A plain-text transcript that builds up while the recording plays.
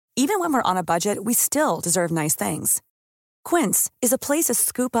Even when we're on a budget, we still deserve nice things. Quince is a place to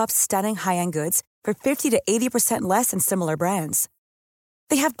scoop up stunning high-end goods for 50 to 80% less than similar brands.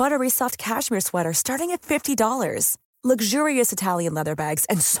 They have buttery soft cashmere sweaters starting at $50, luxurious Italian leather bags,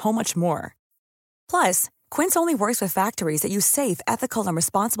 and so much more. Plus, Quince only works with factories that use safe, ethical, and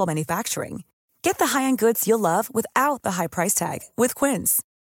responsible manufacturing. Get the high-end goods you'll love without the high price tag with Quince.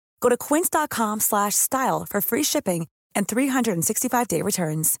 Go to quince.com/style for free shipping and 365-day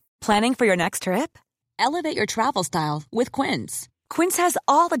returns. Planning for your next trip? Elevate your travel style with Quince. Quince has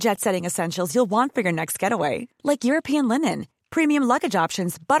all the jet-setting essentials you'll want for your next getaway, like European linen, premium luggage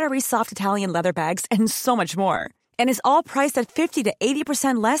options, buttery soft Italian leather bags, and so much more. And is all priced at 50 to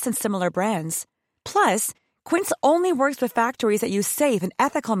 80% less than similar brands. Plus, Quince only works with factories that use safe and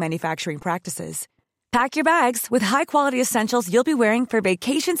ethical manufacturing practices. Pack your bags with high-quality essentials you'll be wearing for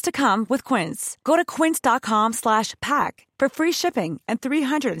vacations to come with Quince. Go to quince.com/pack for free shipping and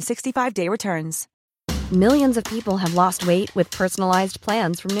 365-day returns. Millions of people have lost weight with personalized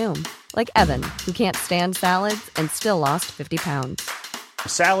plans from Noom. Like Evan, who can't stand salads and still lost 50 pounds.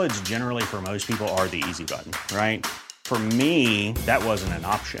 Salads generally for most people are the easy button, right? For me, that wasn't an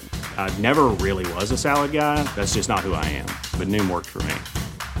option. I never really was a salad guy. That's just not who I am. But Noom worked for me.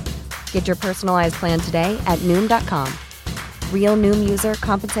 Get your personalized plan today at Noom.com. Real Noom user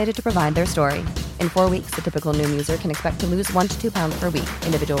compensated to provide their story. In 4 weeks, the typical Noom user can expect to lose 1 to 2 pounds per week.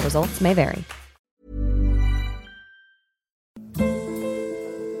 Individual results may vary.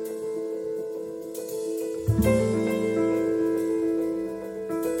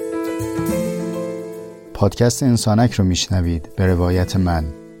 پادکست انسانک رو میشنوید به روایت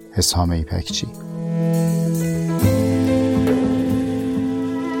من، حسام ایپکچی.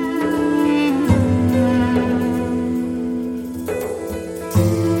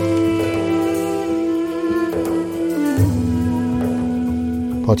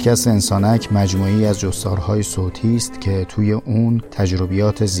 پادکست انسانک مجموعه‌ای از جستارهای صوتی است که توی اون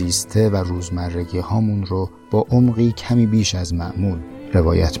تجربیات زیسته و روزمرگی هامون رو با عمقی کمی بیش از معمول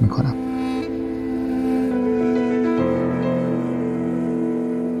روایت میکنم.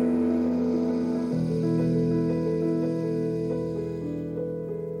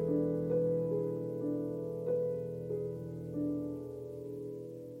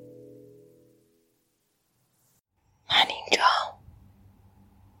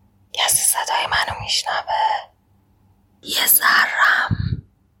 یه ذرم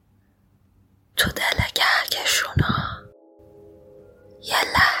تو دل کهکشونا، یه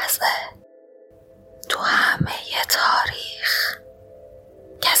لحظه تو همه ی تاریخ.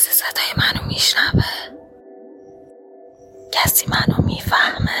 کسی صدای منو میشنوه؟ کسی منو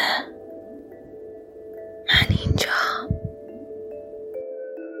میفهمه؟ من اینجا.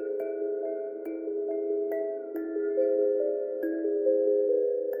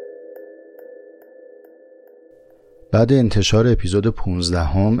 بعد انتشار اپیزود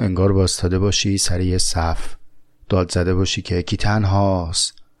 15 انگار واسطاده باشی سر یه صف، داد زده باشی که کی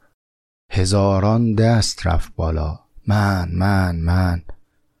تنهاست. هزاران دست رفت بالا، من.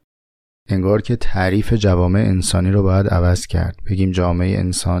 انگار که تعریف جوامع انسانی رو باید عوض کرد. بگیم جامعه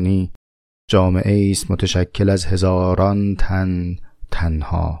انسانی جامعه است متشکل از هزاران تن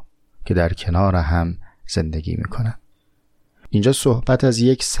تنها که در کنار هم زندگی میکنن. اینجا صحبت از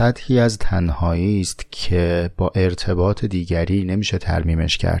یک سطحی از تنهایی است که با ارتباط دیگری نمیشه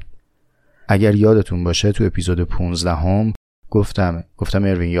ترمیمش کرد. اگر یادتون باشه تو اپیزود 15 گفتم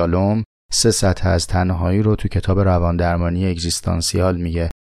اروین یالوم 3 سطح از تنهایی رو تو کتاب رواندرمانی اگزیستانسیال میگه.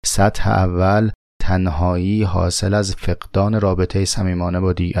 سطح اول تنهایی حاصل از فقدان رابطه صمیمانه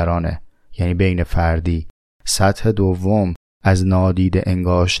با دیگرانه، یعنی بین فردی. سطح دوم از نادیده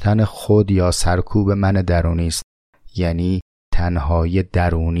انگاشتن خود یا سرکوب من درونی است، یعنی تنهایی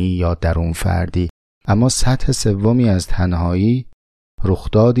درونی یا درون فردی. اما سطح سومی از تنهایی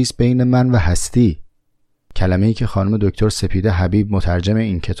رخدادی است بین من و هستی. کلمه‌ای که خانم دکتر سپیده حبیب مترجم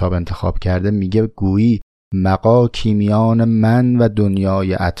این کتاب انتخاب کرده میگه گویی مقا کیمیان من و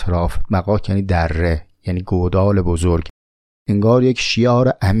دنیای اطراف. مقا یعنی دره، یعنی گودال بزرگ. انگار یک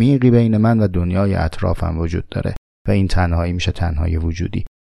شیار عمیقی بین من و دنیای اطرافم وجود داره و این تنهایی میشه تنهایی وجودی.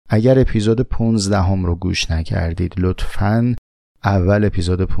 اگر اپیزود 15 رو گوش نکردید لطفاً اول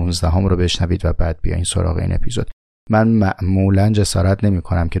اپیزود 15 رو بشنوید و بعد بیاین سراغ این اپیزود. من معمولاً جسارت نمی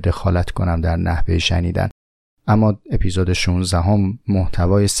کنم که دخالت کنم در نحوه شنیدن، اما اپیزود 16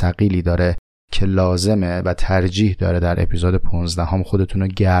 محتوای ثقیلی داره که لازمه و ترجیح داره در اپیزود 15 خودتون رو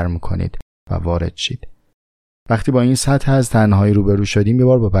گرم کنید و وارد شید. وقتی با این سطح از تنهایی روبرو شدیم یه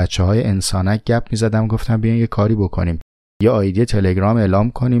بار با بچه‌های انسانک گپ می‌زدم، گفتم بیاین یه کاری بکنیم، یه آیدی تلگرام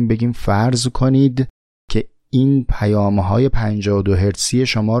اعلام کنیم، بگیم فرض کنید که این پیام‌های 52 هرتزی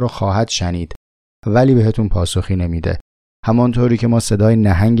شما رو خواهد شنید، ولی بهتون پاسخی نمیده. همانطوری که ما صدای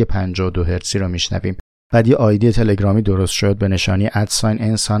نهنگ 52 هرتزی رو میشنویم. بعد یه آیدی تلگرامی درست شد به نشانی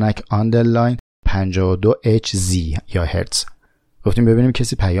 @insanak_52hz یا هرتز. گفتیم ببینیم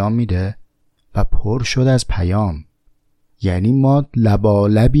کسی پیام میده و پر شد از پیام. یعنی ما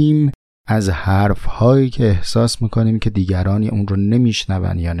لبالبیم از حرف‌هایی که احساس میکنیم که دیگرانی اون رو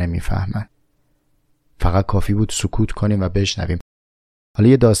نمیشنون یا نمیفهمن. فقط کافی بود سکوت کنیم و بشنویم. حالا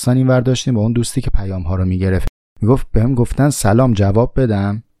یه داستان اینور داشتیم با اون دوستی که پیام‌ها رو میگرفت. میگفت بهم گفتن سلام، جواب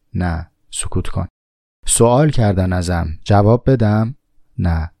بدم؟ نه، سکوت کن. سوال کردن ازم، جواب بدم؟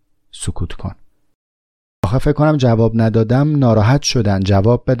 نه، سکوت کن. آخه فکر کنم جواب ندادم ناراحت شدن،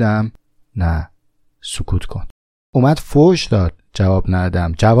 جواب بدم؟ نه، سکوت کن. اومد فوش داد، جواب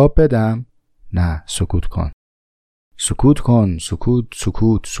ندادم، جواب بدم؟ نه، سکوت کن. سکوت کن.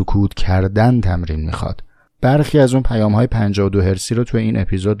 سکوت کردن تمرین میخواد. برخی از اون پیام‌های 52 هرتزی رو تو این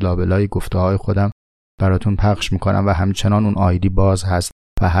اپیزود لابلای گفته‌های خودم براتون پخش میکنم و همچنان اون آیدی باز هست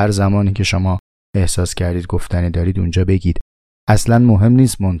و هر زمانی که شما احساس کردید گفتنی دارید اونجا بگید. اصلا مهم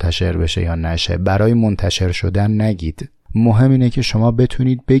نیست منتشر بشه یا نشه. برای منتشر شدن نگید. مهم اینه که شما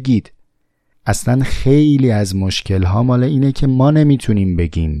بتونید بگید. اصلا خیلی از مشکل‌ها مال اینه که ما نمیتونیم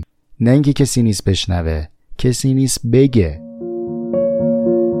بگیم. نه اینکه کسی نیست بشنوه، کسی نیست بگه.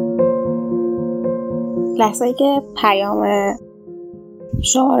 لحظه‌ای که پیام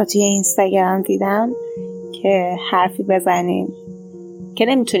شما رو توی اینستاگرام دیدم که حرفی بزنیم که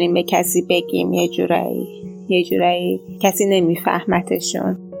نمیتونیم به کسی بگیم، یه جورایی کسی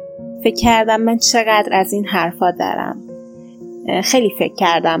نمیفهمتشون، فکر کردم من چقدر از این حرفا دارم. خیلی فکر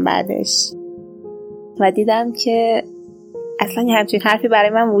کردم بعدش و دیدم که اصلا همچین حرفی برای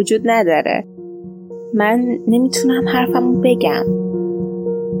من وجود نداره. من نمیتونم حرفمو بگم.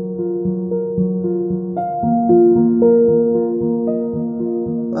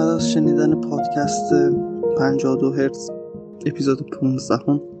 بعد از شنیدن پادکست 52 هرتز اپیزود 15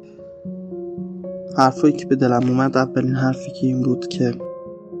 حرفایی که به دلم اومد، اولین حرفی که این بود که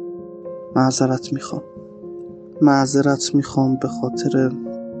معذرت میخوام به خاطر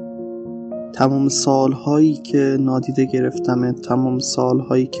تمام سالهایی که نادیده گرفتم، تمام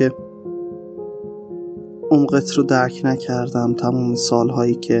سالهایی که عمقت رو درک نکردم، تمام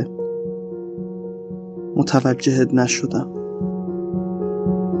سالهایی که متوجهت نشدم.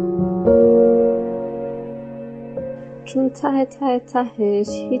 چون تهش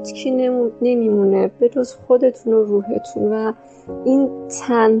هیچ کی نمیمونه به جز خودتون و روحتون و این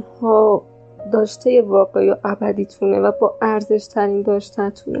تنها داشته واقعی و ابدیتونه و با ارزش ترین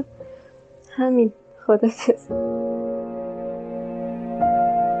داشته‌تونه. همین. خداحافظ.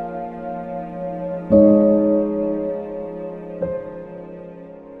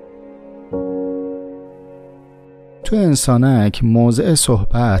 تو انسانک موضع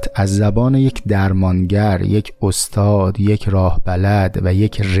صحبت از زبان یک درمانگر، یک استاد، یک راهبلد و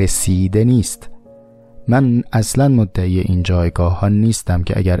یک رسیده نیست. من اصلا مدعی این جایگاه ها نیستم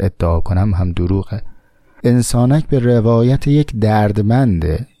که اگر ادعا کنم هم دروغه. انسانک به روایت یک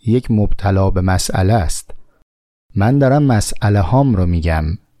دردمنده، یک مبتلا به مسئله است. من دارم مسئله هام رو میگم.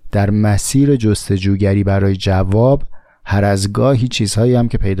 در مسیر جستجوگری برای جواب هر از گاهی چیزهایی هم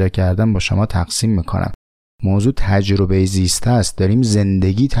که پیدا کردم با شما تقسیم میکنم. موضوع تجربه زیسته است. داریم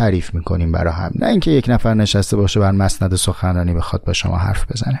زندگی تعریف میکنیم برای هم، نه اینکه یک نفر نشسته باشه بر مسند سخنرانی بخواد با شما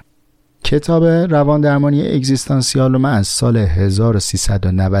حرف بزنه. کتاب روان درمانی اگزیستانسیال رو من از سال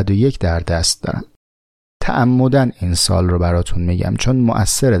 1391 در دست دارم. تعمدن این سال رو براتون میگم چون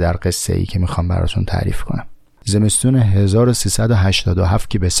مؤثره در قصه ای که میخوام براتون تعریف کنم. زمستون 1387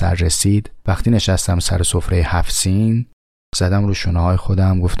 که به سر رسید، وقتی نشستم سر سفره 7 سین، زدم رو شونه های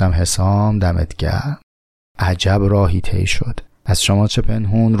خودم، گفتم حسام دمت گرم. عجب راهی طی شد. از شما چه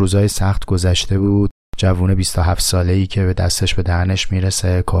پنهون، روزای سخت گذشته بود. جوون 27 ساله‌ای که به دستش به دهنش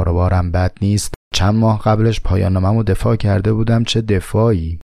میرسه، کاروبارم بد نیست. چند ماه قبلش پایان نامه‌مو دفاع کرده بودم. چه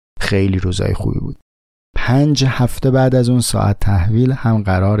دفاعی. خیلی روزای خوبی بود. 5 هفته بعد از اون ساعت تحویل هم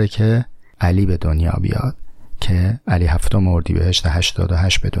قراره که علی به دنیا بیاد، که علی 7 اردیبهشت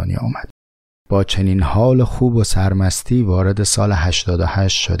 88 به دنیا اومد. با چنین حال خوب و سرمستی وارد سال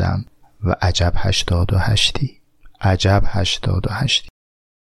 88 شدم و عجب 88.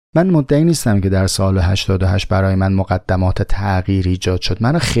 من مدعی نیستم که در سال 88 برای من مقدمات تغییر ایجاد شد.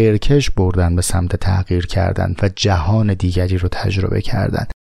 منو خیرکش بردن به سمت تغییر کردن و جهان دیگری رو تجربه کردن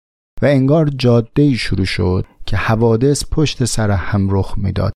و انگار جاده‌ای شروع شد که حوادث پشت سر هم رخ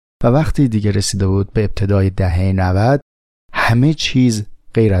میداد و وقتی دیگه رسیده بود به ابتدای دهه 90 همه چیز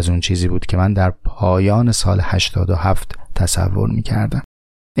غیر از اون چیزی بود که من در پایان سال 87 تصور میکردم.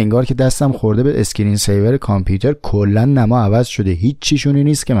 انگار که دستم خورده به اسکرین سیور کامپیوتر، کلا نما عوض شده، هیچ چیشونی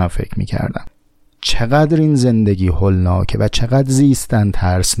نیست که من فکر میکردم. چقدر این زندگی هولناکه و چقدر زیستن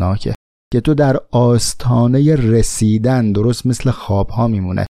ترسناکه که تو در آستانه رسیدن درست مثل خوابها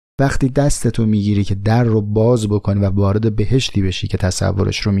میمونه. وقتی دستتو میگیری که در رو باز بکنی و وارد بهشتی بشی که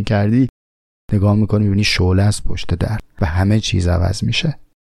تصورش رو میکردی، نگاه میکنی میبینی شعله از پشت در و همه چیز عوض میشه.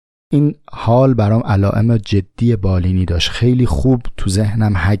 این حال برام علائم جدی بالینی داشت. خیلی خوب تو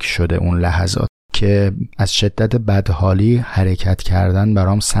ذهنم حک شده اون لحظات که از شدت بدحالی حرکت کردن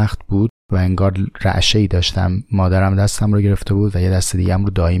برام سخت بود و انگار رعشه‌ای داشتم. مادرم دستم رو گرفته بود و یه دست دیگه هم رو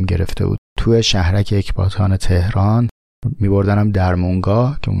دایم گرفته بود. توی شهرک اکباتان تهران میبردنم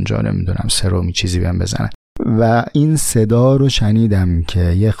درمونگاه که اونجا نمیدونم سرومی چیزی بهم بزنه و این صدا رو شنیدم که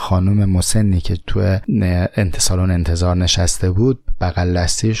یه خانم مسنی که توی سالن انتظار نشسته بود بغل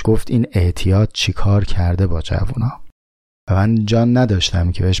دستیش گفت این احتیاط چیکار کرده با جوونا. و من جان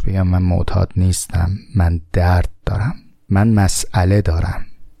نداشتم که بهش بگم من معتاد نیستم، من درد دارم، من مسئله دارم.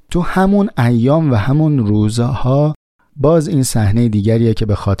 تو همون ایام و همون روزها باز این صحنه دیگریه که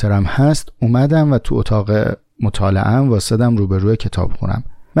به خاطرم هست. اومدم و تو اتاق مطالعه‌ام واسدم روبروی کتابخونم.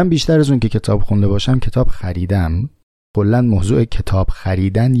 من بیشتر از اون که کتاب خونده باشم کتاب خریدم. کلاً موضوع کتاب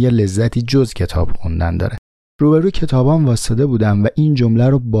خریدن یه لذتی جز کتاب خوندن داره. روبروی کتابام واسده بودم و این جمله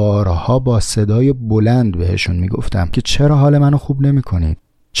رو بارها با صدای بلند بهشون میگفتم که چرا حال منو خوب نمی‌کنید؟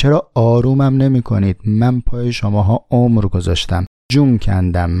 چرا آرومم نمی‌کنید؟ من پای شماها عمر گذاشتم، جون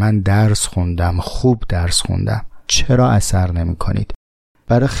کندم، من درس خوندم، خوب درس خوندم، چرا اثر نمی‌کنید؟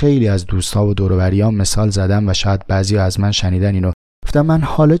 برای خیلی از دوستا و دور و بریام مثال زدم و شاید بعضیا از من شنیدن اینو. گفتم من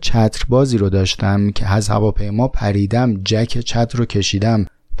حال چتربازی رو داشتم که از هواپیما پریدم، جک چتر رو کشیدم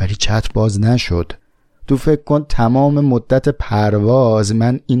ولی چتر باز نشد. تو فکر کن تمام مدت پرواز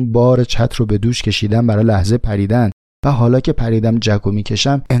من این بار چتر رو به دوش کشیدم برای لحظه پریدن و حالا که پریدم جک رو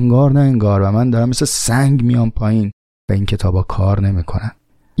میکشم انگار نه انگار و من دارم مثل سنگ میام پایین و این کتابا کار نمیکنن.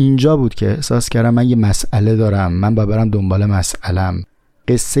 اینجا بود که احساس کردم من یه مسئله دارم، من باید برم دنبال مسئله‌ام.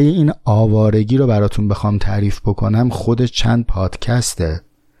 قصه این آوارگی رو براتون بخوام تعریف بکنم خودش چند پادکسته.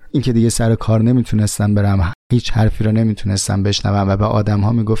 این که دیگه سر کار نمیتونستم برم، هیچ حرفی رو نمیتونستم بشنوم و به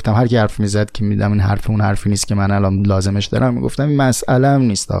آدم‌ها میگفتم، هر کی حرف میزد که میدم این حرف اون حرفی نیست که من الان لازمش دارم، میگفتم این مسئله‌ام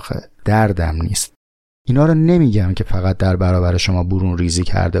نیست، آخه دردم نیست. اینا رو نمیگم که فقط در برابر شما برون ریزی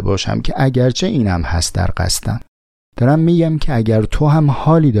کرده باشم که اگرچه اینم هست در قصدم. دارم میگم که اگر تو هم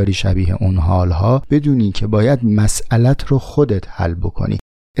حالی داری شبیه اون حالها، بدونی که باید مسئلت رو خودت حل بکنی.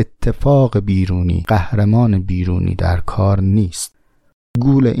 اتفاق بیرونی، قهرمان بیرونی در کار نیست.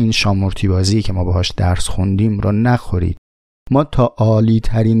 گول این شامورتی بازی که ما باهاش درس خوندیم رو نخورید. ما تا عالی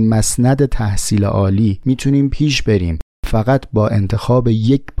ترین مسند تحصیل عالی میتونیم پیش بریم فقط با انتخاب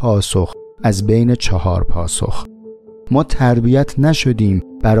یک پاسخ از بین 4 پاسخ. ما تربیت نشدیم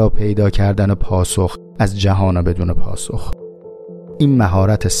برای پیدا کردن پاسخ از جهان بدون پاسخ. این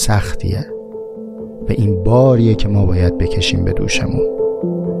مهارت سختیه و این باریه که ما باید بکشیم به دوشمون.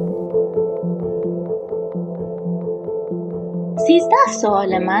 13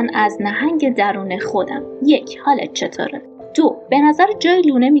 سوال من از نهنگ درون خودم. 1. حالت چطوره؟ 2. به نظر جای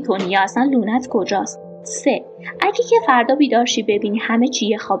لونه میکنی یا اصلا لونت کجاست؟ 3. اگه که فردا بیدار شی ببینی همه چی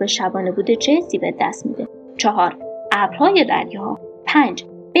یه خواب شبانه بوده چه حسی به دست میده؟ 4. ابرهای دریاها. 5.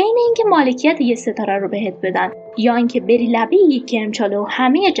 بین اینکه مالکیت یه ستاره رو بهت بدن یا اینکه بری لبه یک کرمچاله و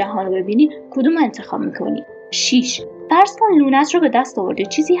همه جهان رو ببینی، کدوم انتخاب میکنی؟ 6. فرض کن لونت رو به دست آورده،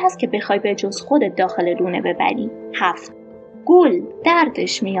 چیزی هست که بخوای به جز خودت داخل لونه ببری؟ 7. گل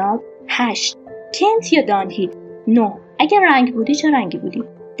دردش میاد؟ 8. کنت یا دانهید؟ 9. اگه رنگ بودی چه رنگی بودی؟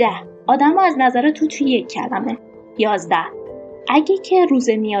 10. آدم از نظر تو توی یک کلمه؟ 11. اگه که روز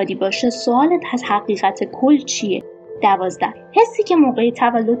میادی باشه سوالت از حقیقت کل چیه؟ 12. حسی که موقع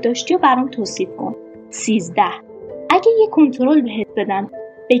تولد داشتی و برام توصیف کن. 13. اگه یه کنترل بهت بدن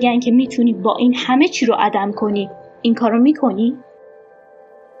بگن که میتونی با این همه چی رو عدم کنی، این کارو میکنی؟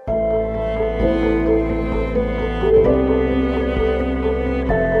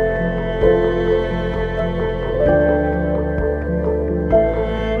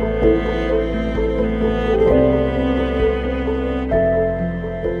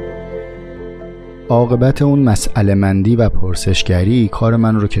 عاقبت اون مسئله مندی و پرسشگری کار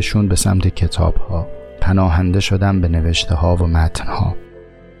من رو کشوند به سمت کتاب ها. پناهنده شدم به نوشته ها و متن ها.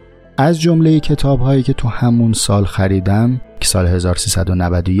 از جمله کتاب هایی که تو همون سال خریدم که سال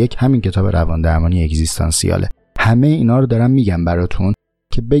 1391 همین کتاب روان درمانی اگزیستانسیاله. همه اینا رو دارم میگم براتون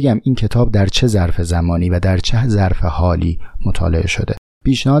که بگم این کتاب در چه ظرف زمانی و در چه ظرف حالی مطالعه شده.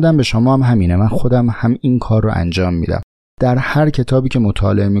 پیشنهادم به شما هم همینه. من خودم هم این کار رو انجام میدم. در هر کتابی که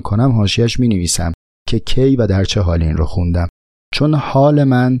مطالعه میکنم حاشیه‌اش مینویسم که کی و در چه حالی این رو خوندم. چون حال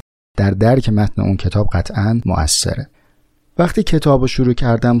من در درک متن اون کتاب قطعاً مؤثره. وقتی کتابو شروع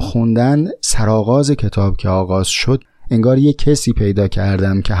کردم خوندن، سرآغاز کتاب که آغاز شد، انگار یه کسی پیدا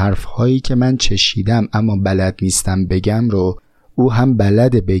کردم که حرفهایی که من چشیدم اما بلد نیستم بگم رو او هم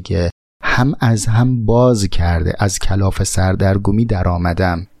بلده بگه، هم از هم باز کرده. از کلاف سردرگمی در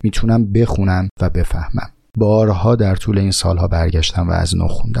آمدم، میتونم بخونم و بفهمم. بارها در طول این سالها برگشتم و از نو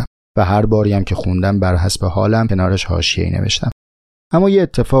خوندم و هر باری هم که خوندم بر حسب حالم کنارش حاشیه‌ای نوشتم. اما یه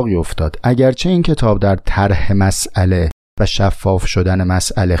اتفاقی افتاد. اگرچه این کتاب در طرح مسئله و شفاف شدن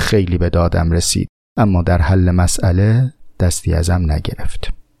مسئله خیلی به دادم رسید، اما در حل مسئله دستی ازم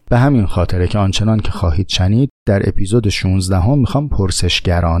نگرفت. به همین خاطره که آنچنان که خواهید شنید در اپیزود 16 میخوام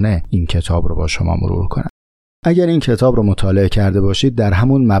پرسشگرانه این کتاب رو با شما مرور کنم. اگر این کتاب رو مطالعه کرده باشید در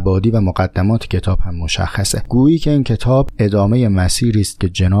همون مبادی و مقدمات کتاب هم مشخصه. گویی که این کتاب ادامه مسیری است که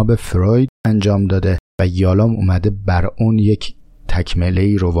جناب فروید انجام داده و یالام اومده بر اون یک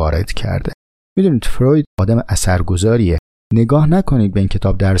تکمله‌ای رو وارد کرده. میدونید فروید آدم اثرگذاریه. نگاه نکنید به این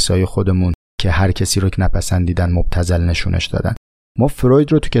کتاب درسای خودمون که هر کسی رو که نپسندیدن مبتذل نشونش دادن. ما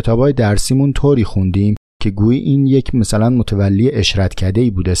فروید رو تو کتابای درسیمون طوری خوندیم که گویی این یک مثلا متولی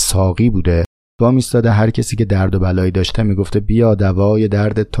اشرتکده‌ای بوده، ساقی بوده، با میستاده هر کسی که درد و بلایی داشته میگفته بیا دوای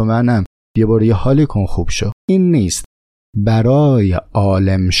درد تو منم، بیا برو یه حالی کن خوب شو. این نیست. برای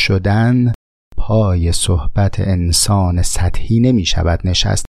عالم شدن پای صحبت انسان سطحی نمیشود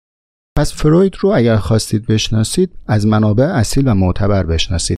نشست. پس فروید رو اگر خواستید بشناسید از منابع اصیل و معتبر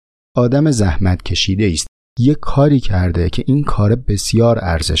بشناسید. آدم زحمت کشیده است. یک کاری کرده که این کار بسیار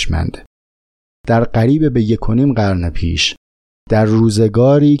ارزشمنده. در قریب به 1.5 قرن پیش، در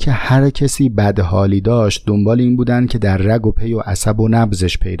روزگاری که هر کسی بدحالی داشت دنبال این بودن که در رگ و پی و عصب و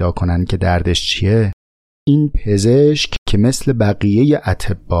نبضش پیدا کنن که دردش چیه، این پزشک که مثل بقیه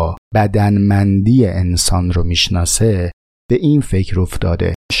اطباء بدنمندی انسان رو میشناسه به این فکر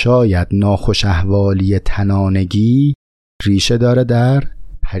افتاده شاید ناخوش احوالی تنانگی ریشه داره در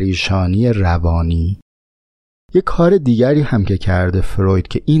پریشانی روانی. یک کار دیگری هم که کرده فروید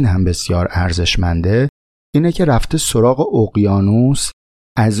که این هم بسیار ارزشمنده اینه که رفته سراغ اقیانوس،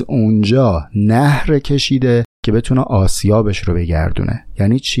 از اونجا نهر کشیده که بتونه آسیابش رو بگردونه.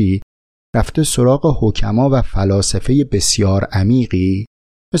 یعنی چی؟ رفته سراغ حکما و فلاسفه بسیار عمیقی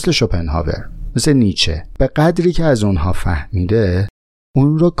مثل شوپنهاور، مثل نیچه. به قدری که از اونها فهمیده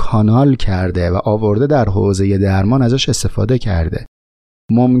اون رو کانال کرده و آورده در حوزه درمان ازش استفاده کرده.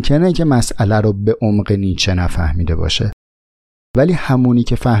 ممکنه که مسئله رو به عمق نیچه نفهمیده باشه، ولی همونی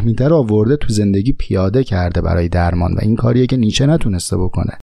که فهمیده رو آورده تو زندگی پیاده کرده برای درمان و این کاریه که نیچه نتونسته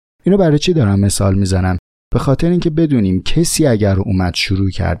بکنه. اینو برای چی دارم مثال میزنم؟ به خاطر اینکه بدونیم کسی اگر اومد شروع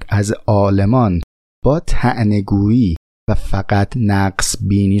کرد از عالمان با طعنه‌گویی و فقط نقص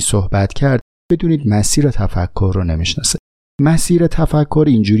بینی صحبت کرد، بدونید مسیر تفکر رو نمیشناسه. مسیر تفکر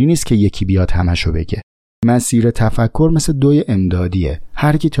اینجوری نیست که یکی بیاد همشو بگه. مسیر تفکر مثل دوی امدادیه،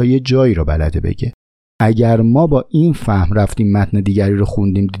 هر کی تا یه جایی رو بلده بگه. اگر ما با این فهم رفتیم متن دیگری رو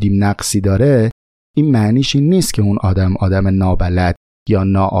خوندیم دیدیم نقصی داره، این معنیش این نیست که اون آدم نابلد یا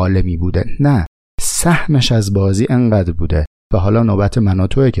ناعالمی بوده. نه، سهمش از بازی انقدر بوده و حالا نوبت من و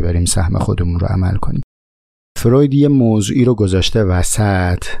توئه که بریم سهم خودمون رو عمل کنیم. فروید یه موضوعی رو گذاشته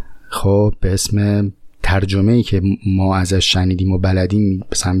وسط، خب به اسم ترجمه‌ای که ما ازش شنیدیم و بلدیم،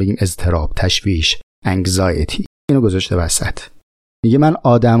 مثلا بگیم اضطراب، تشویش، انگزایتی. اینو گذاشته وسط. میگه من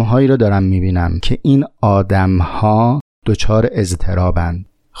آدم‌هایی رو دارم میبینم که این آدم‌ها دچار اضطرابن.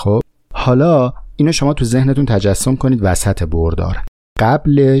 خب حالا اینو شما تو ذهنتون تجسم کنید وسط بردار.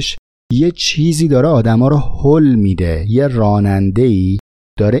 قبلش یه چیزی داره آدم‌ها رو هل میده، یه راننده‌ای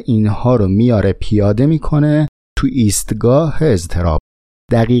داره اینها رو میاره پیاده میکنه تو ایستگاه اضطراب.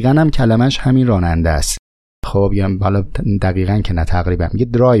 دقیقاً هم کلمش همین راننده است. خب یا حالا دقیقاً که نه تقریبا میگه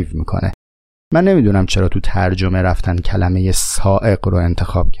درایو میکنه. من نمیدونم چرا تو ترجمه رفتن کلمه سائق رو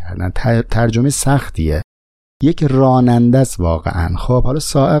انتخاب کردن. ترجمه سختیه. یک راننده است واقعاً. خب حالا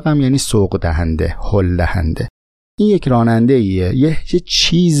سائق هم یعنی سوق دهنده، هل دهنده. این یک راننده ایه، یه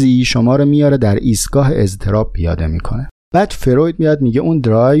چیزی شما رو میاره در ایستگاه اضطراب پیاده میکنه. بعد فروید میاد میگه اون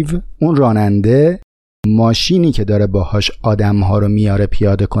درایو، اون راننده، ماشینی که داره باهاش آدم‌ها رو میاره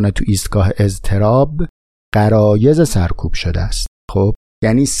پیاده کنه تو ایستگاه اضطراب، غرایز سرکوب شده است. خب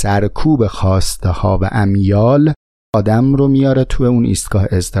یعنی سرکوب خواسته ها و امیال آدم رو میاره تو اون ایستگاه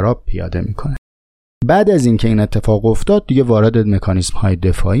اضطراب پیاده میکنه. بعد از اینکه این اتفاق افتاد دیگه وارد مکانیزم های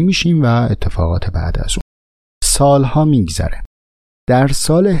دفاعی میشیم و اتفاقات بعد از اون. سالها میگذره. در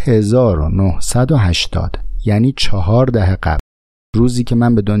سال 1980 یعنی 4 دهه قبل، روزی که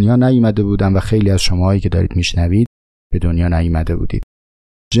من به دنیا نیامده بودم و خیلی از شماهایی که دارید میشنوید به دنیا نیامده بودید،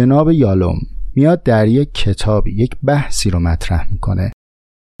 جناب یالوم میاد در یک کتابی یک بحثی رو مطرح میکنه.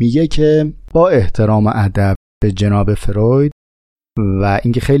 میگه که با احترام و ادب به جناب فروید و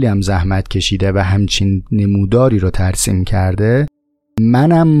اینکه خیلی هم زحمت کشیده و همچین نموداری رو ترسیم کرده،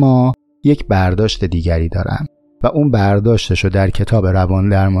 من اما یک برداشت دیگری دارم و اون برداشتشو در کتاب روان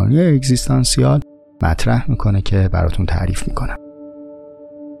درمانی اگزیستانسیال مطرح میکنه که براتون تعریف میکنم.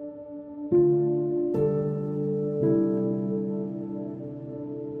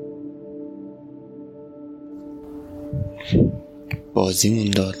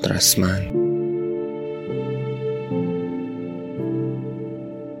 بازیمون داد رسما،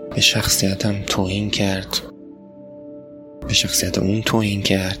 به شخصیتم توهین کرد، به شخصیت اون توهین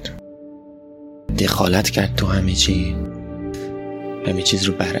کرد، دخالت کرد تو همه چیز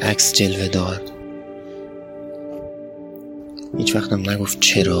رو برعکس جلوه داد. هیچ وقتم نگفت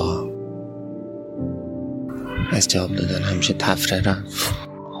چرا. از جواب دادن همیشه تفره رفت.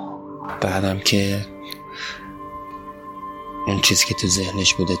 بعدم که اون چیزی که تو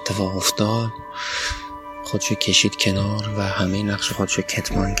ذهنش بود اتفاق افتاد، خودشو کشید کنار و همه نقش خودشو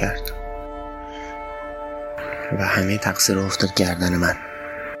کتمان کرد و همه تقصیر افتاد گردن من.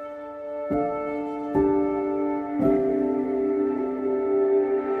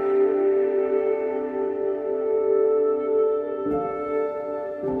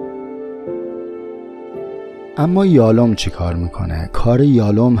 اما یالوم چی کار میکنه؟ کار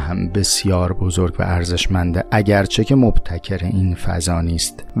یالوم هم بسیار بزرگ و ارزشمنده، اگرچه که مبتکر این فضا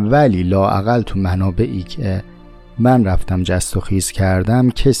نیست، ولی لااقل تو منابعی که من رفتم جست و خیز کردم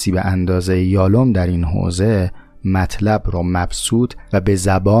کسی به اندازه یالوم در این حوزه مطلب رو مبسوط و به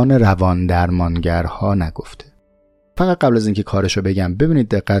زبان روان درمانگرها نگفته. فقط قبل از اینکه کارشو بگم ببینید،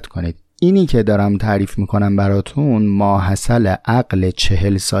 دقت کنید، اینی که دارم تعریف میکنم براتون ماحصل عقل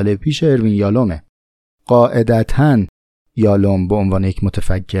 40 سال پیش اروین یالومه. قاعدتاً یالوم به عنوان یک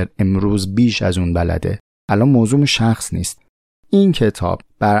متفکر امروز بیش از اون بلده. الان موضوع شخص نیست. این کتاب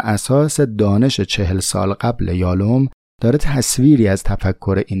بر اساس دانش 40 سال قبل یالوم داره تصویری از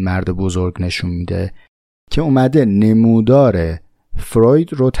تفکر این مرد بزرگ نشون میده که اومده نمودار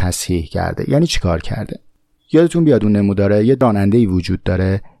فروید رو تصحیح کرده. یعنی چی کار کرده؟ یادتون بیاد اون نموداره یه راننده‌ای وجود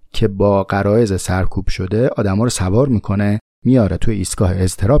داره که با غرایز سرکوب شده آدما رو سوار میکنه، میاره توی ایستگاه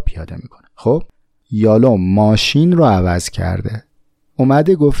اضطراب پیاده میکنه. خب یالوم ماشین رو عوض کرده،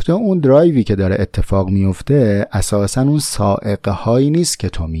 اومده گفته اون درایوی که داره اتفاق میفته اساساً اون سائقه هایی نیست که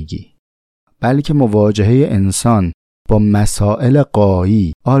تو میگی، بلکه مواجهه انسان با مسائل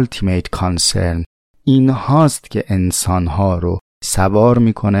غایی ultimate concern این هاست که انسانها رو سوار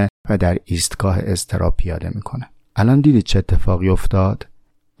میکنه و در ایستگاه اضطراب پیاده میکنه. الان دیدید چه اتفاقی افتاد؟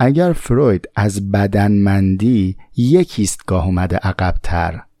 اگر فروید از بدنمندی یک ایستگاه اومده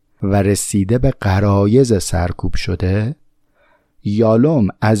عقب‌تر و رسیده به غرایز سرکوب شده، یالوم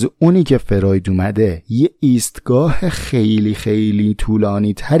از اونی که فروید اومده یه ایستگاه خیلی خیلی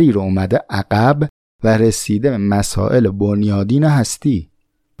طولانی تری رو اومده عقب و رسیده به مسائل بنیادین هستی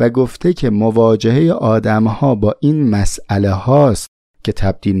و گفته که مواجهه آدم‌ها با این مسئله هاست که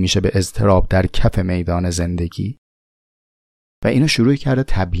تبدیل میشه به اضطراب در کف میدان زندگی و اینو شروع کرده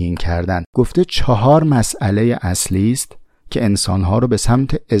تبیین کردن. گفته 4 مسئله اصلی است که انسانها رو به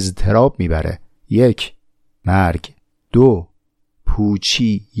سمت اضطراب میبره. 1. مرگ. 2.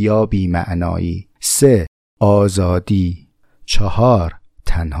 پوچی یا بی‌معنایی. 3. آزادی. 4.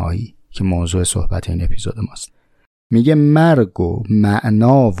 تنهایی که موضوع صحبت این اپیزود ماست. میگه مرگ و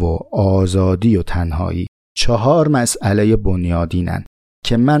معنا و آزادی و تنهایی 4 مسئله بنیادینن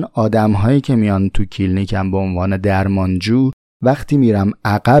که من آدم‌هایی که میان تو کلینیکم به عنوان درمانجو وقتی میرم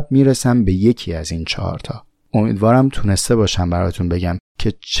عقب میرسم به یکی از این 4 تا. امیدوارم تونسته باشم براتون بگم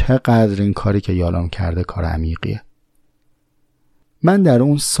که چقدر این کاری که یالوم کرده کار عمیقیه. من در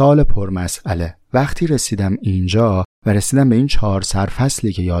اون سال پرمسئله وقتی رسیدم اینجا و رسیدم به این 4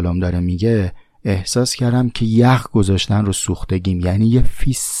 سرفصلی که یالوم داره میگه، احساس کردم که یخ گذاشتن رو سوختگیم. یعنی یه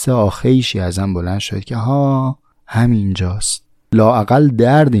فیس آخیشی ازم بلند شد که ها همینجاست، لااقل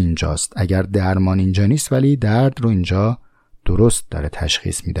درد اینجاست. اگر درمان اینجا نیست ولی درد رو اینجا درست داره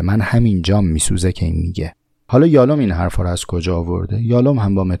تشخیص میده. من همینجام میسوزه که این میگه. حالا یالوم این حرفا رو از کجا آورده؟ یالوم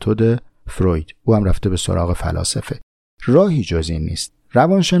هم با متد فروید، او هم رفته به سراغ فلاسفه. راهی جز این نیست.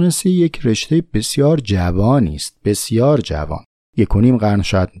 روانشناسی یک رشته بسیار جوانی است، بسیار جوان. 1.5 قرن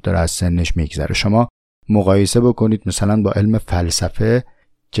شاید داره از سنش میگذره. شما مقایسه بکنید مثلا با علم فلسفه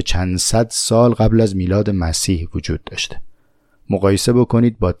که چند صد سال قبل از میلاد مسیح وجود داشته. مقایسه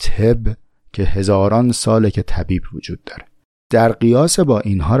بکنید با طب که هزاران ساله که طبیب وجود داره. در قیاس با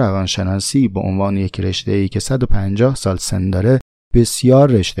اینها روانشناسی به عنوان یک رشته‌ای که 150 سال سن داره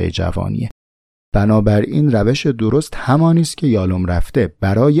بسیار رشته جوانیه. بنابراین روش درست همانی است که یالوم رفته.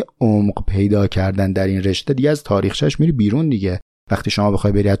 برای عمق پیدا کردن در این رشته دیگه از تاریخچه‌اش میری بیرون دیگه. وقتی شما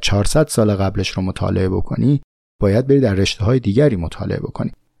بخوای بری از 400 سال قبلش رو مطالعه بکنی، باید بری در رشته‌های دیگری مطالعه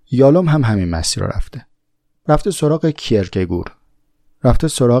بکنی. یالوم هم همین مسیر رو رفته سراغ کیرکگور، رفته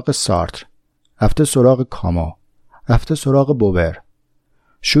سراغ سارتر، رفته سراغ کاما، رفته سراغ بوبر.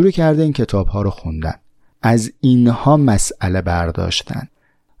 شروع کرده این کتاب‌ها رو خوندن، از اینها مسئله برداشتن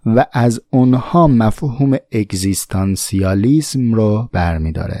و از اونها مفهوم اگزیستانسیالیسم رو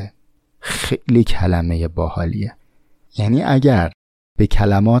برمی‌داره. خیلی کلمه باحالیه. یعنی اگر به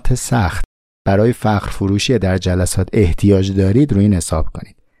کلمات سخت برای فخر فروشی در جلسات احتیاج دارید، روی این حساب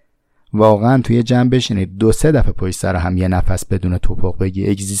کنید. واقعا توی جمع بشینید 2-3 دفعه پشت سر هم یه نفس بدون توپق بگی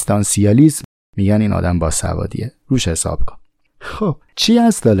اگزیستانسیالیسم، میگن این آدم باسوادیه. روش حساب کن. خب چی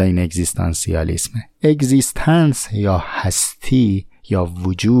هست حالا این اگزیستانسیالیسم؟ اگزیستنس یا هستی یا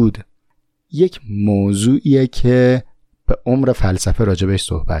وجود یک موضوعیه که به عمر فلسفه راجبش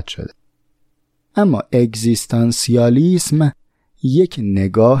صحبت شده. اما اگزیستانسیالیسم یک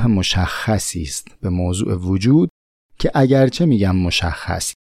نگاه مشخصی است به موضوع وجود که اگرچه میگم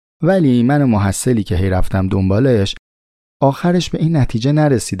مشخص، ولی من محصلی که هی رفتم دنبالش آخرش به این نتیجه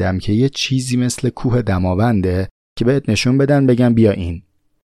نرسیدم که یه چیزی مثل کوه دماونده که بهت نشون بدن بگم بیا این.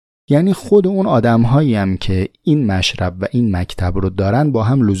 یعنی خود اون آدم‌هایی هم که این مشرب و این مکتب رو دارن با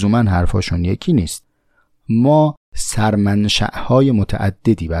هم لزوماً حرفاشون یکی نیست. ما سرمنشأهای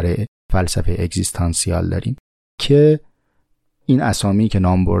متعددی برای فلسفه اگزیستانسیال داریم که این اسامی که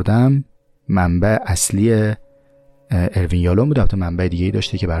نام بردم منبع اصلی اروین یالوم بود. البته منبع دیگه‌ای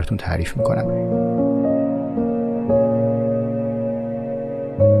داشته که براتون تعریف میکنم.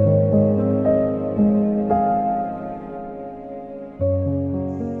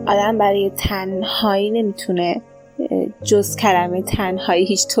 آدم برای تنهایی نمیتونه جز کلمه تنهایی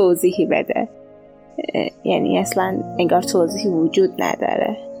هیچ توضیحی بده. یعنی اصلا انگار توضیحی وجود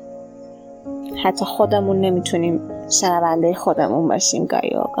نداره. حتی خودمون نمیتونیم شنونده خودمون باشیم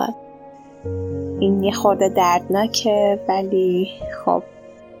گاهی اوقات. این یه خورده دردناکه ولی خب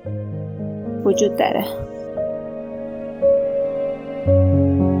وجود داره.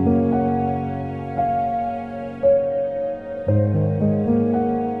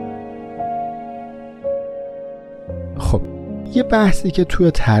 خب یه بحثی که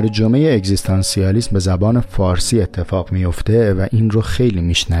توی ترجمه اگزیستانسیالیسم به زبان فارسی اتفاق میفته و این رو خیلی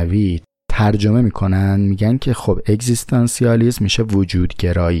میشنوید، ترجمه میکنن میگن که خب اگزیستانسیالیسم میشه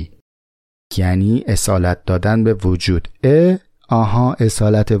وجودگرایی، یعنی اصالت دادن به وجود.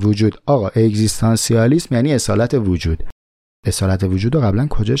 اصالت وجود. آقا اگزیستانسیالیسم یعنی اصالت وجود. اصالت وجود رو قبلا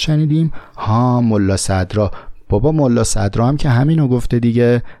کجا شنیدیم؟ ملا صدرا. بابا ملا صدرا هم که همینو گفته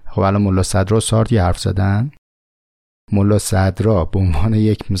دیگه. خب الان ملا صدرا و سارتر حرف زدن. ملا صدرا به عنوان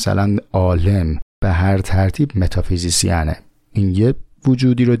یک مثلا عالم به هر ترتیب متافیزیسیانه. این یه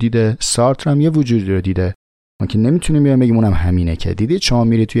وجودی رو دیده، سارتر هم یه وجودی رو دیده. ما که نمیتونیم بگیم اونم همینه. که دیدید شما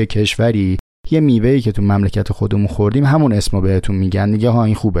میری توی کشوری یه میوه‌ای که تو مملکت خودمون خوردیم همون اسمو بهتون میگن دیگه،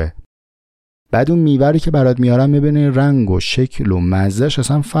 این خوبه. بعد اون میوه رو که برات میارن میبینی رنگ و شکل و مزهش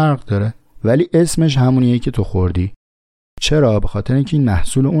اصلا فرق داره، ولی اسمش همونیه که تو خوردی. چرا؟ به خاطر اینکه این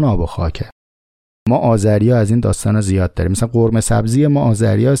محصول اون آب و خاکه. ما آذریا از این داستانا زیاد داریم. مثلا قرمه سبزی ما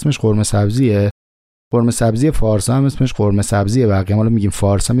آذریا اسمش قرمه سبزیه، قرمه سبزی فارسا هم اسمش قرمه سبزیه. بقیه ما میگیم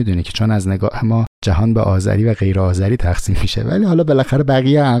فارسا، میدونی که چون از نگاه ما جهان به آذری و غیر آذری تقسیم میشه، ولی حالا بالاخره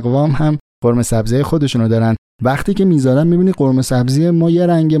بقیه اقوام هم قرمه سبزی خودشونو دارن. وقتی که میذارن میبینی قرمه سبزی ما یه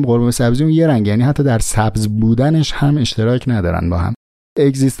رنگه، قرمه سبزی اون یه رنگه، یعنی حتی در سبز بودنش هم اشتراک ندارن با هم.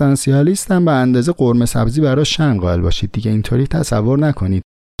 اگزیستانسیالیست هم به اندازه قرمه سبزی براش شأن قائل باشید دیگه. اینطوری تصور نکنید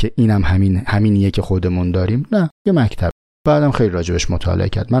که اینم همینیه که خودمون داریم. نه، یه مکتب. بعدم خیلی راجبش مطالعه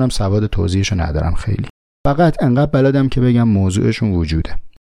کرد. منم سواد توضیحشو ندارم خیلی. فقط انقدر بلدم که بگم موضوعشون وجوده.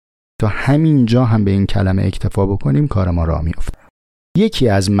 تا همینجا هم به این کلمه اکتفا بکنیم کار ما راه میفته. یکی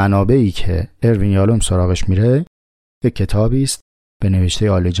از منابعی که اروین یالوم سراغش میره یک کتابی است به نوشته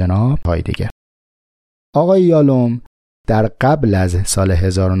عالی جناب هایدگر. آقای یالوم در قبل از سال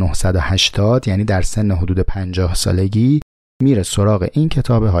 1980، یعنی در سن حدود 50 سالگی، میره سراغ این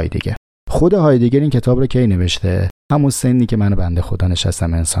کتاب هایدگر. خود هایدگر این کتاب رو کی نوشته؟ همون سنی که من بنده خدا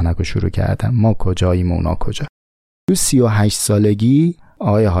نشستم انسانک رو شروع کردم. ما کجاییم اونا کجا؟ تو 38 سالگی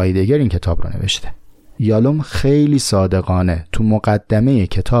آقای هایدگر این کتاب رو نوشته. یالوم خیلی صادقانه تو مقدمه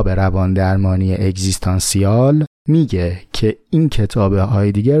کتاب روان درمانی اگزیستانسیال میگه که این کتاب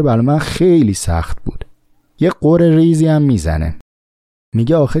هایدگر برای من خیلی سخت بود. یه قره ریزی هم میزنه.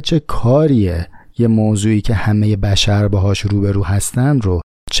 میگه آخه چه کاریه یه موضوعی که همه بشر باهاش روبرو هستن رو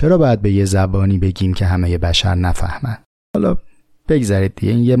چرا باید به یه زبانی بگیم که همه بشر نفهمن؟ حالا بگذارید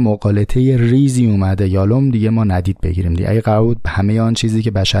دیگه، این یه مقالطه ریزی اومده یالوم دیگه ما ندید بگیریم دیگه. اگه قرار بود همه آن چیزی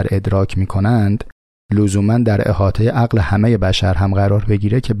که بشر ادراک میکنند لزوما در احاطه عقل همه بشر هم قرار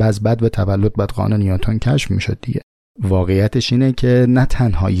بگیره که بد به تولد بعد قانون نیوتن کشف میشد دیگه. واقعیتش اینه که نه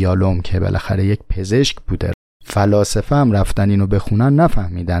تنها یالوم که بالاخره یک پزشک بوده، فلاسفه هم رفتن اینو بخونن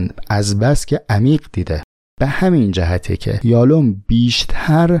نفهمیدن، از بس که عمیق دیده. به همین جهته که یالوم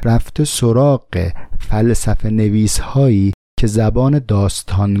بیشتر رفته سراغ فلسفه نویس هایی که زبان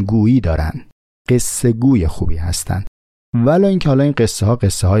داستانگویی دارن، قصه گوی خوبی هستن، ولی اینکه حالا این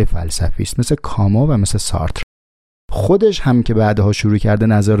قصه های فلسفی است، مثل کامو و مثل سارتر. خودش هم که بعدها شروع کرده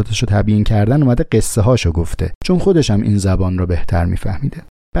نظراتشو تبیین کردن اومده قصه هاشو گفته، چون خودش هم این زبان رو بهتر میفهمیده.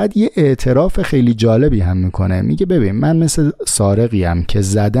 بعد یه اعتراف خیلی جالبی هم میکنه، میگه ببین من مثل سارقیم که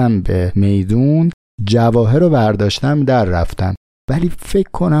زدم به میدون، جواهر رو برداشتم در رفتم، ولی فکر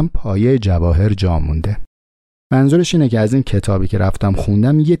کنم پایه جواهر جا مونده. منظورش اینه که از این کتابی که رفتم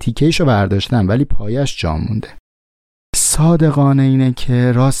خوندم یه تیکه‌شو برداشتم ولی پایش جا مونده. صادقانه اینه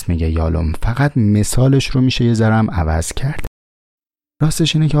که راست میگه یالوم، فقط مثالش رو میشه یه ذره هم عوض کرد.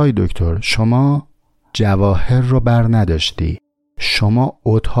 راستش اینه که آی دکتر شما جواهر رو بر نداشتی، شما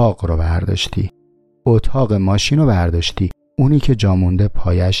اتاق رو برداشتی، اتاق ماشین رو برداشتی، اونی که جا مونده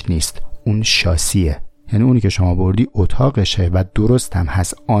پایش نیست، اون شاسیه. یعنی اونی که شما بردی اتاقشه و درست هم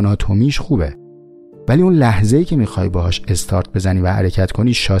هست، آناتومیش خوبه، ولی اون لحظه‌ای که میخوای باهاش استارت بزنی و حرکت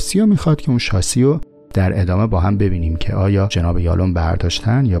کنی شاسی رو میخواد که اون شاسی رو در ادامه با هم ببینیم که آیا جناب یالوم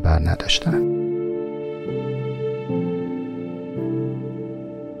برداشتن یا بر نداشتن.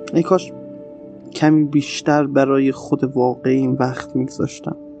 ای کاش کمی بیشتر برای خود واقعیم وقت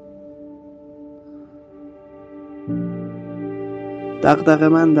میگذاشتم. دغدغه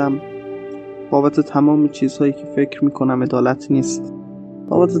مندم بابت تمام چیزهایی که فکر میکنم عدالت نیست،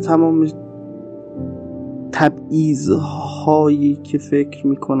 بابت تمام تبعیض‌هایی که فکر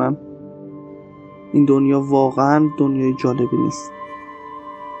میکنم این دنیا واقعا دنیای جالبی نیست.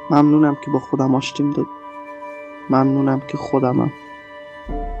 ممنونم که با خودم آشتیم داد، ممنونم که خودمم،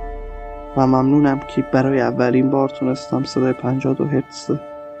 و ممنونم که برای اولین بار تونستم صدای 52 هرتز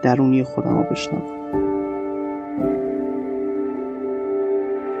درونی خودم رو بشنوم.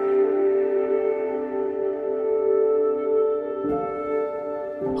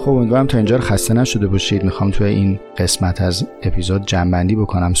 خب امیدوارم تا اینجا خسته نشده باشید. میخوام توی این قسمت از اپیزود جمع‌بندی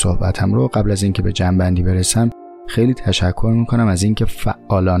بکنم صحبتم رو. قبل از اینکه به جمع‌بندی برسم خیلی تشکر میکنم از اینکه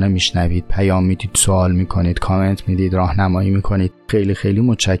فعالانه میشنوید، پیام میدید، سوال میکنید، کامنت میدید، راهنمایی میکنید. خیلی خیلی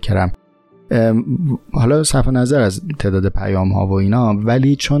متشکرم. حالا صرف نظر از تعداد پیام ها و اینا،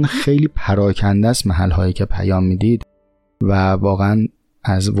 ولی چون خیلی پراکنده است محل هایی که پیام میدید و واقعا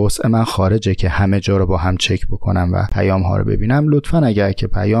از وسع من خارجه که همه جا رو با هم چک بکنم و پیام ها رو ببینم، لطفاً اگر که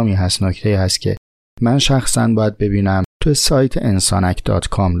پیامی هست، نکته‌ای هست که من شخصاً باید ببینم، تو سایت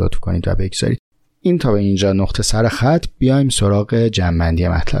insanak.com لطف کنید و بگذارید. این تا به اینجا نقطه سر خط. بیایم سراغ جمع‌بندی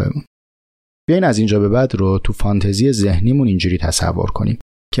مطلبمون. بیاین از اینجا به بعد رو تو فانتزی ذهنیمون اینجوری تصور کنیم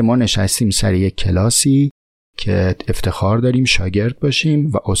که ما نشستیم سر یک کلاسی که افتخار داریم شاگرد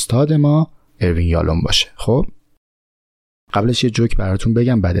باشیم و استاد ما اروین یالوم باشه. خب قبلش یه جوک براتون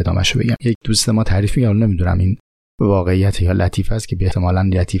بگم بعد ادامه‌شو بگم. یک دوست ما تعریف می‌کنه، نمیدونم این واقعیت یا لطیفه است که به احتمالاً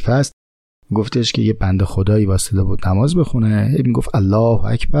لطیفه است، گفتش که یه بنده خدایی واسطه بود نماز بخونه، میگفت الله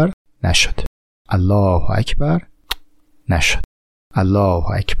اکبر، نشد. الله اکبر، نشد.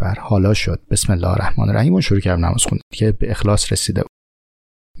 الله اکبر، حالا شد. بسم الله الرحمن الرحیم و شروع کردم نماز خوندن که به اخلاص رسیده.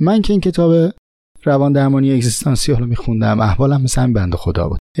 من که این کتاب روان درمانی اگزیستانسیال رو میخوندم، احوالم مثل همین بنده خدا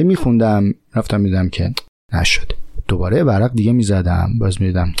بود. میخوندم رفتم میدم که نشد. دوباره ورق دیگه میزدم، باز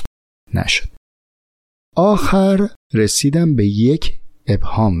میدیدم نشد. آخر رسیدم به یک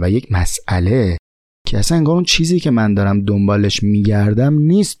ابهام و یک مسئله که اصلا انگار اون چیزی که من دارم دنبالش میگردم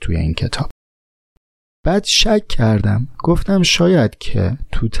نیست توی این کتاب. بعد شک کردم، گفتم شاید که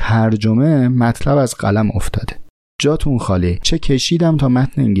تو ترجمه مطلب از قلم افتاده، جاتون خالی. چه کشیدم تا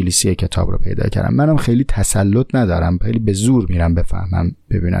متن انگلیسی کتاب رو پیدا کردم. منم خیلی تسلط ندارم، خیلی به زور میرم بفهمم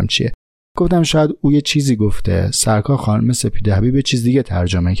ببینم چیه. گفتم شاید او یه چیزی گفته، سرکار خانم سپیده حبیب چیز دیگه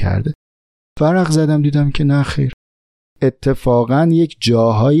ترجمه کرده. ورق زدم دیدم که نه خیر. اتفاقا یک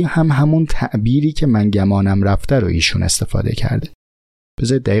جاهایی هم همون تعبیری که من گمانم رفته رو ایشون استفاده کرده.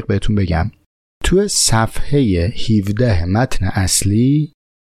 بذارید دقیق بهتون بگم. تو صفحه 17 متن اصلی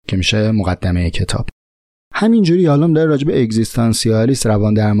که میشه مقدمه کتاب، همینجوری یالوم داره راجع به اگزیستانسیالیسم،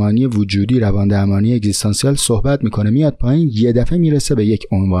 روان درمانی وجودی، روان درمانی اگزیستانسیال صحبت میکنه. میاد پایین یه دفعه میرسه به یک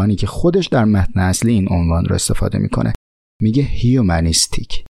عنوانی که خودش در متن اصلی این عنوان رو استفاده میکنه. میگه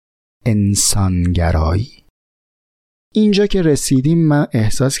هیومنیستیک، انسانگرایی. اینجا که رسیدیم من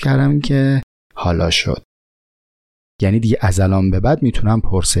احساس کردم که حالا شد. یعنی دیگه از الان به بعد میتونم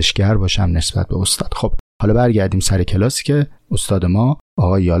پرسشگر باشم نسبت به استاد. خب حالا برگردیم سر کلاسی که استاد ما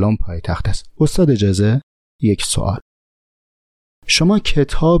آقای یالوم پایتخت است. استاد اجازه یک سوال. شما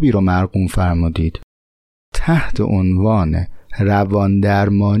کتابی رو مرقوم فرمودید تحت عنوان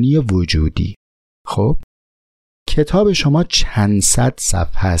رواندرمانی وجودی. خب کتاب شما چند صد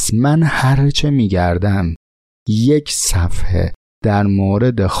صفحه است. من هرچه میگردم یک صفحه در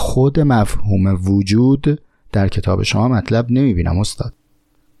مورد خود مفهوم وجود در کتاب شما مطلب نمیبینم استاد.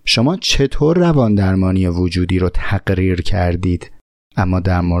 شما چطور رواندرمانی وجودی رو تقریر کردید اما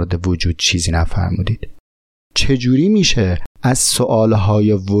در مورد وجود چیزی نفرمودید؟ چجوری میشه از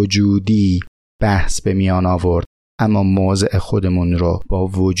سوالهای وجودی بحث به میان آورد اما موضع خودمون رو با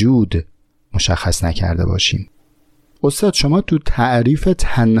وجود مشخص نکرده باشیم؟ استاد شما تو تعریف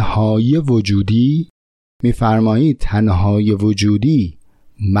تنهایی وجودی میفرمایید تنهایی وجودی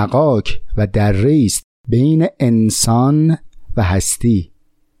مغاک و دره است بین انسان و هستی.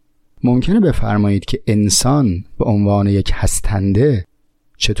 ممکنه بفرمایید که انسان به عنوان یک هستنده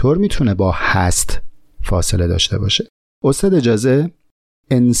چطور میتونه با هست فاصله داشته باشه؟ استاد اجازه،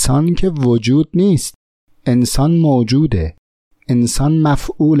 انسان که وجود نیست، انسان موجوده، انسان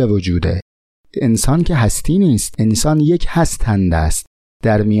مفعول وجوده، انسان که هستی نیست، انسان یک هستنده است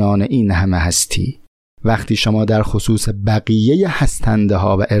در میان این همه هستی. وقتی شما در خصوص بقیه هستنده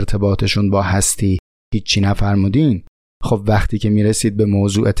ها و ارتباطشون با هستی هیچی نفرمودین، خب وقتی که میرسید به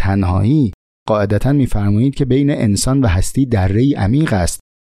موضوع تنهایی قاعدتاً میفرمایید که بین انسان و هستی دره‌ای عمیق است.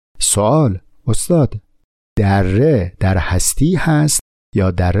 سوال استاد، دره در هستی هست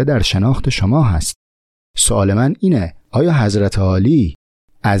یا دره در شناخت شما هست؟ سوال من اینه، آیا حضرت عالی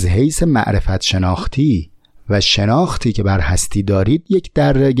از حیث معرفت شناختی و شناختی که بر هستی دارید یک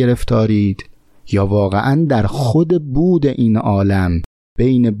دره گرفتارید یا واقعاً در خود بود این عالم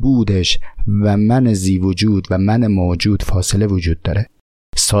بین بودش و من زی وجود و من موجود فاصله وجود داره؟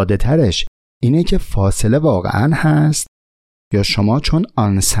 ساده ترش اینه که فاصله واقعاً هست یا شما چون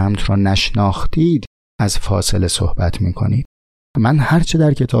آن سمت رو نشناختید از فاصله صحبت میکنید؟ من هرچه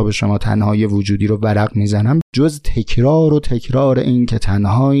در کتاب شما تنهایی وجودی رو ورق میزنم جز تکرار و تکرار این که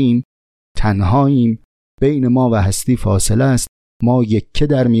تنهاییم بین ما و هستی فاصله است، ما یکه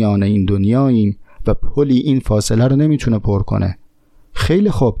در میان این دنیاییم و پلی این فاصله رو نمیتونه پر کنه. خیلی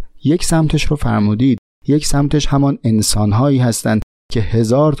خوب، یک سمتش رو فرمودید، یک سمتش همان انسانهایی هستند که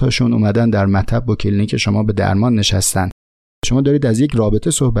 1000 تاشون اومدن در مطب و کلینیک شما به درمان نشستن. شما دارید از یک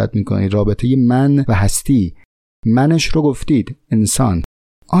رابطه صحبت میکنید، رابطه من و هستی. منش رو گفتید انسان.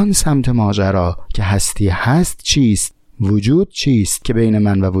 آن سمت ماجرا که هستی هست چیست؟ وجود چیست که بین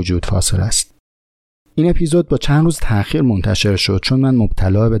من و وجود فاصله است؟ این اپیزود با چند روز تأخیر منتشر شد چون من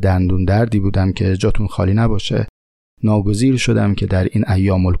مبتلا به دندون دردی بودم که جاتون خالی نباشه. ناگزیر شدم که در این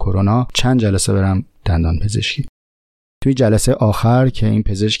ایام الکرونا چند جلسه برم دندان پزشکی. توی جلسه آخر که این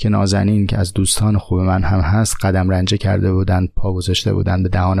پزشک نازنین که از دوستان خوب من هم هست قدم رنجه کرده بودن، پا گذاشته بودن به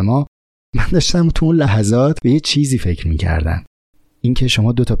دهان ما، من داشتم تو اون لحظات به یه چیزی فکر می‌کردم. این که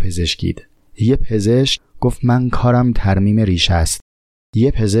شما 2 تا پزشکید. یه پزشک گفت من کارم ترمیم ریشه است.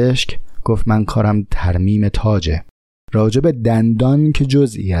 یه پزشک گفت من کارم ترمیم تاجه. راجع به دندان که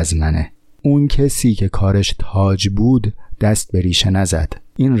جزئی از منه. اون کسی که کارش تاج بود دست به ریشه نزد.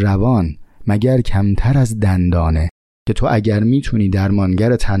 این روان مگر کمتر از دندانه که تو اگر میتونی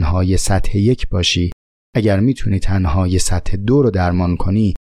درمانگر تنهای سطح 1 باشی، اگر میتونی تنهای سطح 2 رو درمان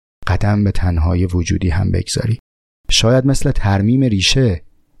کنی، قدم به تنهای وجودی هم بگذاری. شاید مثل ترمیم ریشه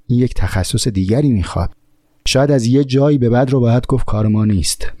این یک تخصص دیگری میخواد. شاید از یه جایی به بعد رو باید گفت کار ما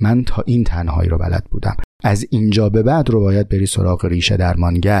نیست، من تا این تنهایی رو بلد بودم، از اینجا به بعد رو باید بری سراغ ریشه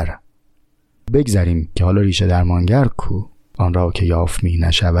درمانگر. بگذاریم که حالا ریشه درمانگر کو؟ آن را که یافت می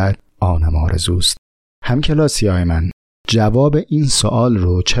نشود آنم آرزوست. همکلاسی‌های من، جواب این سوال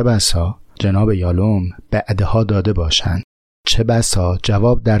رو چه بسا جناب یالوم بعدها داده باشند، چه بسا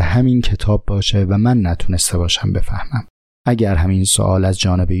جواب در همین کتاب باشه و من نتونسته باشم بفهمم. اگر همین سوال از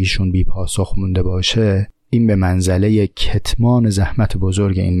جانب ایشون بی پاسخ مونده باشه، این به منزله کتمان زحمت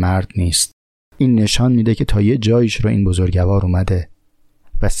بزرگ این مرد نیست. این نشان میده که تا یه جایش رو این بزرگوار اومده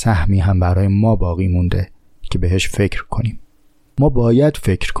و سهمی هم برای ما باقی مونده که بهش فکر کنیم. ما باید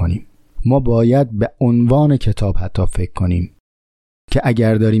فکر کنیم. ما باید به عنوان کتاب حتی فکر کنیم که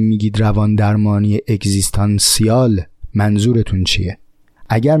اگر داریم میگید روان درمانی اگزیستانسیال، منظورتون چیه؟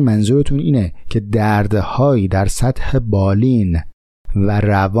 اگر منظورتون اینه که دردهایی در سطح بالین و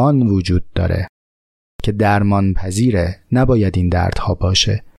روان وجود داره که درمان پذیره، نباید این دردها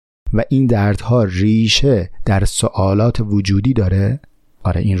باشه و این دردها ریشه در سوالات وجودی داره،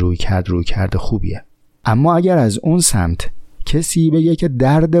 آره این رویکرد خوبیه. اما اگر از اون سمت کسی بگه که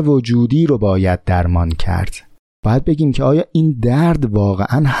درد وجودی رو باید درمان کرد، باید بگیم که آیا این درد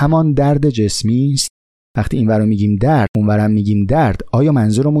واقعا همان درد جسمی است؟ وقتی اینورا میگیم درد، اونورم میگیم درد، آیا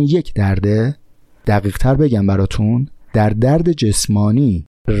منظورمون یک درده؟ دقیق تر بگم براتون، در درد جسمانی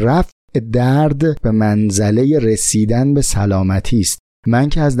رفع درد به منزله رسیدن به سلامتی است. من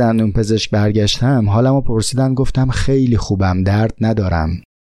که از دندون پزشک برگشتم، حالمو پرسیدن، گفتم خیلی خوبم، درد ندارم.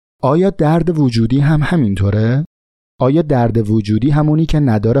 آیا درد وجودی هم همینطوره؟ آیا درد وجودی همونی که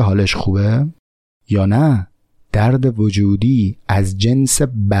نداره حالش خوبه؟ یا نه، درد وجودی از جنس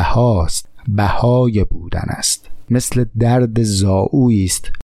بهاست، بهای بودن است. مثل درد زائویی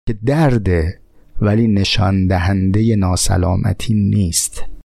است که درده ولی نشان دهنده ناسلامتی نیست.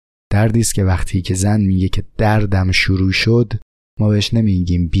 دردی است که وقتی که زن میگه که دردم شروع شد، ما بهش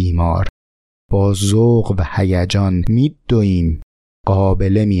نمیگیم بیمار. با ذوق و هیجان میدویم،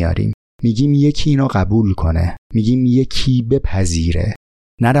 قابله میاریم، میگیم یکی اینو قبول کنه، میگیم یکی بپذیره.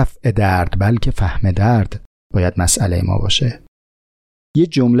 نه رفع درد بلکه فهم درد باید مسئله ما باشه. یه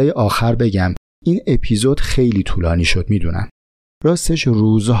جمله آخر بگم، این اپیزود خیلی طولانی شد میدونم. راستش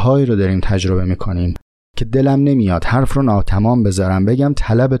روزهایی رو داریم تجربه میکنیم که دلم نمیاد حرف رو ناتمام بذارم بگم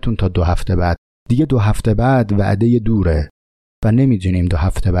طلبتون تا 2 هفته بعد. دیگه 2 هفته بعد وعده دوره و نمیدونیم 2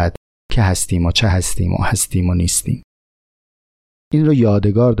 هفته بعد که هستیم و چه هستیم و هستیم و نیستیم. این رو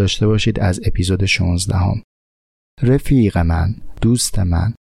یادگار داشته باشید از اپیزود 16 هم. رفیق من، دوست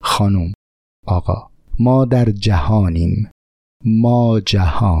من، خانوم، آقا، ما در جهانیم، ما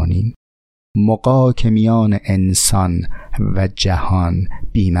جهانیم. مقا که میان انسان و جهان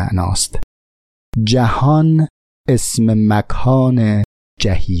بی‌معناست. جهان اسم مکان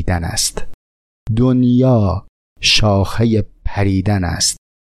جهیدن است. دنیا شاخه پریدن است.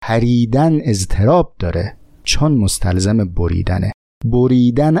 پریدن اضطراب داره چون مستلزم بریدنه.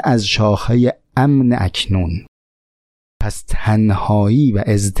 بریدن از شاخه امن اکنون. پس تنهایی و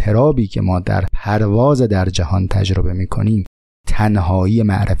اضطرابی که ما در پرواز در جهان تجربه می‌کنیم تنهایی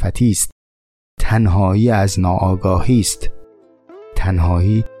معرفتی است. تنهایی از ناآگاهی است.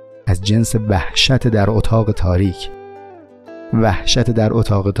 تنهایی از جنس وحشت در اتاق تاریک. وحشت در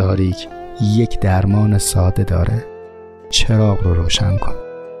اتاق تاریک یک درمان ساده داره. چراغ رو روشن کن.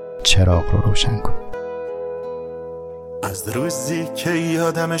 چراغ رو روشن کن. از روزی که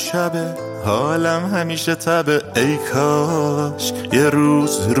یادم شبه حالم همیشه تبه. ای کاش یه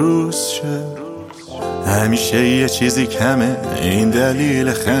روز شه، همیشه یه چیزی کمه، این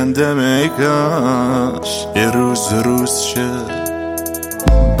دلیل خندمه. ای کاش یه روز شه.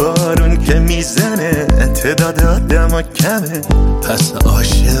 بارون که میزنه تعداد آدم کمه، پس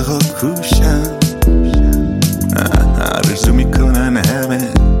عاشق و کوشم. آرزو میکنن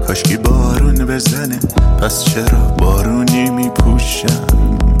همه کاشکی بارون بزنه، پس چرا بارونی میپوشم.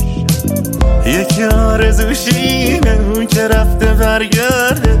 یکی آرزوشینه اون که رفته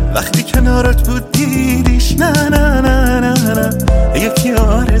برگرده، وقتی کنارت بود دیدیش نه نه نه نه نه. یکی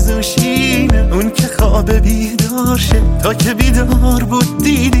آرزوشینه اون که خواب بیدار شه، تا که بیدار بود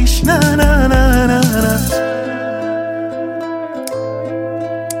دیدیش نه نه نه نه نه.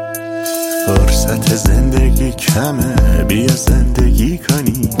 فرصت زندگی کمه، بیا زندگی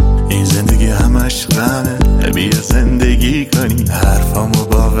کنی، این زندگی همش غمه. بیا زندگی کنی، حرفامو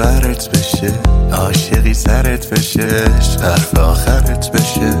باورت بشه، عاشقی سرت بشه، حرف آخرت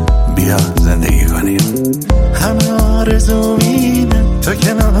بشه. بیا زندگی کنی. همه آرزومینه تو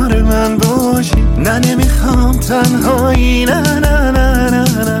کنار من باشی، نه نمیخوام تنهایی، نه نه نه نه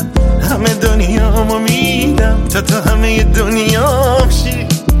نه. همه دنیامو میدم تا همه دنیا بشی،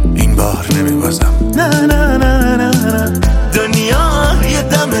 این بار نمیبازم، نه نه نه نه نه. دنیا یه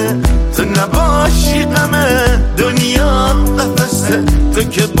دمه تو نباشی غمه، دنیا قفسه تو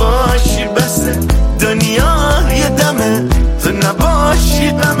که باشی بسه. دنیا یه دمه تو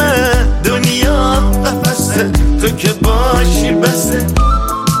نباشی غمه، دنیا قفسه تو که باشی بسه.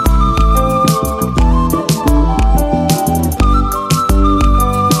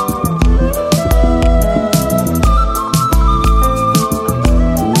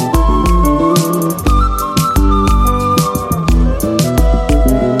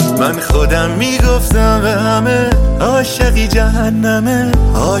 من خودم میگفتم به همه عاشقی جهنمه،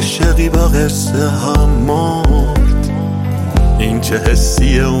 عاشقی با قصه ها مرد. این چه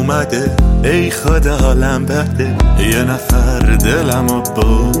حسیه اومده ای خدا حالم بده، یه نفر دلمو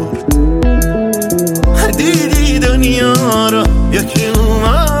برد. دیدی دنیا رو یکی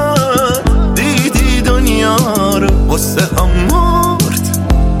اومد، دیدی دنیا رو قصه ها مرد.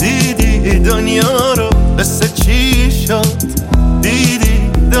 دیدی دنیا رو قصه چی شد،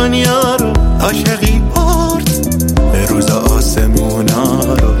 دیدی دنیا رو عاشقی برد. روز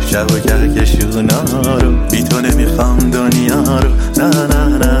آسمونا رو شب و گهگشونا رو، بی تو نمیخوام دنیا رو، نه نه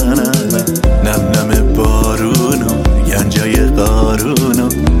نه نه نه. نم نم بارون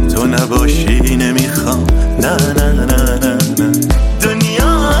نباشی نمیخوام، نه نه نه نه نه.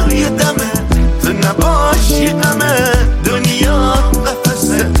 دنیا یه دمه تو نباشی غمه، دنیا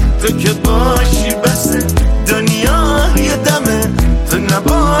قفسه تو که باشی بسه. دنیا یه دمه تو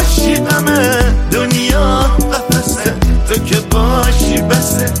نباشی غمه، دنیا قفسه تو که باشی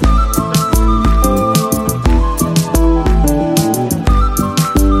بسه.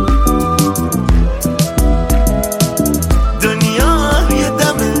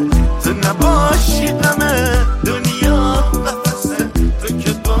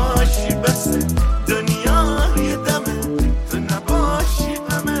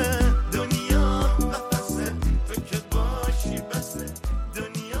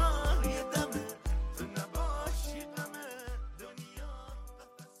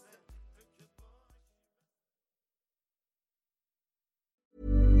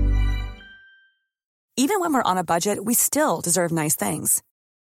 Even when we're on a budget, we still deserve nice things.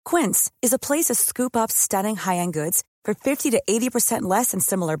 Quince is a place to scoop up stunning high-end goods for 50 to 80% less than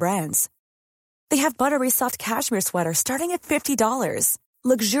similar brands. They have buttery soft cashmere sweaters starting at $50,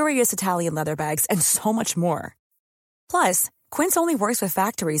 luxurious Italian leather bags, and so much more. Plus, Quince only works with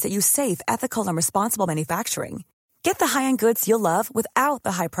factories that use safe, ethical, and responsible manufacturing. Get the high-end goods you'll love without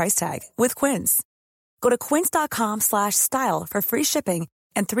the high price tag with Quince. Go to quince.com/style for free shipping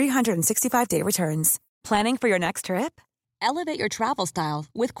and 365-day returns. Planning for your next trip? Elevate your travel style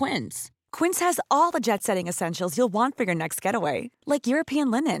with Quince. Quince has all the jet-setting essentials you'll want for your next getaway, like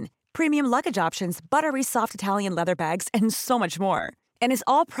European linen, premium luggage options, buttery soft Italian leather bags, and so much more. And is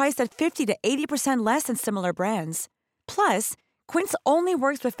all priced at 50 to 80% less than similar brands. Plus, Quince only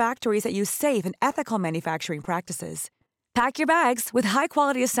works with factories that use safe and ethical manufacturing practices. Pack your bags with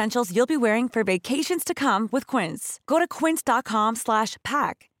high-quality essentials you'll be wearing for vacations to come with Quince. Go to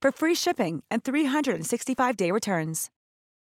quince.com/pack for free shipping and 365-day returns.